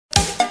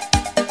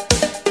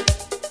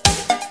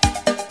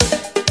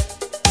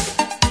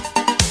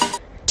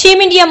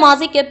Team India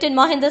మాజీ captain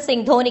Mahindra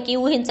Singh ధోనికి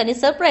ఊహించని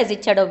surprise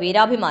ఇచ్చాడో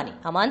వీరాభిమాని.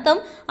 అమాంతం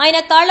ఆయన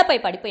కాళ్లపై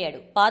పడిపోయాడు,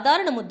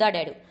 పాదాలను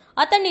ముద్దాడాడు.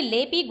 అతన్ని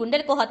లేపి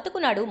గుండెలకు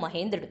హత్తుకున్నాడు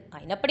మహేంద్రుడు.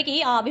 అయినప్పటికీ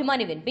ఆ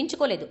అభిమాని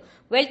వినిపించుకోలేదు.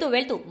 వెళ్తూ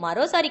వెళ్తూ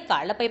మరోసారి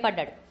కాళ్లపై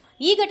పడ్డాడు.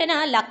 ఈ ఘటన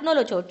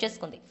లక్నోలో చోటు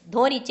చేసుకుంది.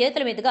 ధోని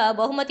చేతుల మీదుగా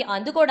బహుమతి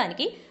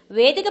అందుకోవడానికి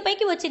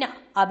వేదికపైకి వచ్చిన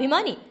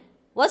అభిమాని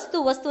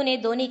వస్తూనే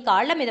ధోని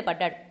కాళ్ల మీద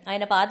పడ్డాడు.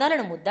 ఆయన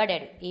పాదాలను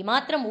ముద్దాడాడు. ఈ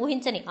మాత్రం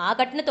ఊహించని ఆ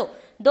ఘటనతో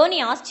ధోని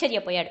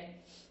ఆశ్చర్యపోయాడు.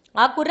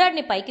 ఆ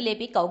కుర్రాడిని పైకి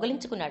లేపి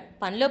కౌగలించుకున్నాడు.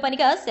 పనిలో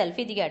పనిగా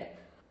సెల్ఫీ దిగాడు.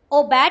 ఓ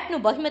బ్యాట్ను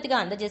బహుమతిగా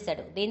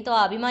అందజేశాడు. దీంతో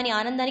ఆ అభిమాని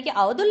ఆనందానికి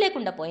అవధులు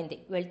లేకుండా పోయింది.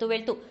 వెళ్తూ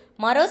వెళ్తూ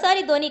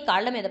మరోసారి ధోని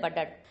కాళ్ల మీద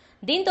పడ్డాడు.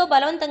 దీంతో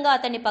బలవంతంగా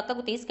అతన్ని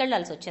పక్కకు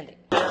తీసుకెళ్లాల్సి వచ్చింది.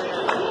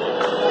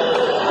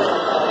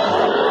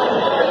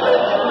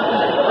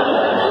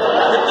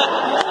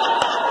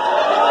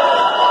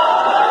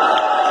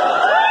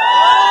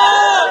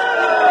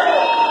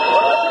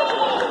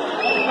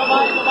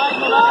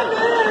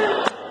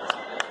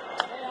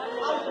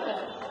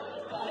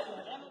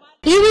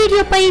 ఈ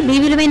వీడియోపై మీ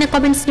విలువైన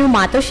కామెంట్స్ ను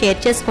మాతో షేర్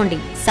చేసుకోండి.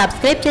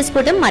 సబ్స్క్రైబ్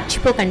చేసుకోవడం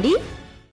మర్చిపోకండి.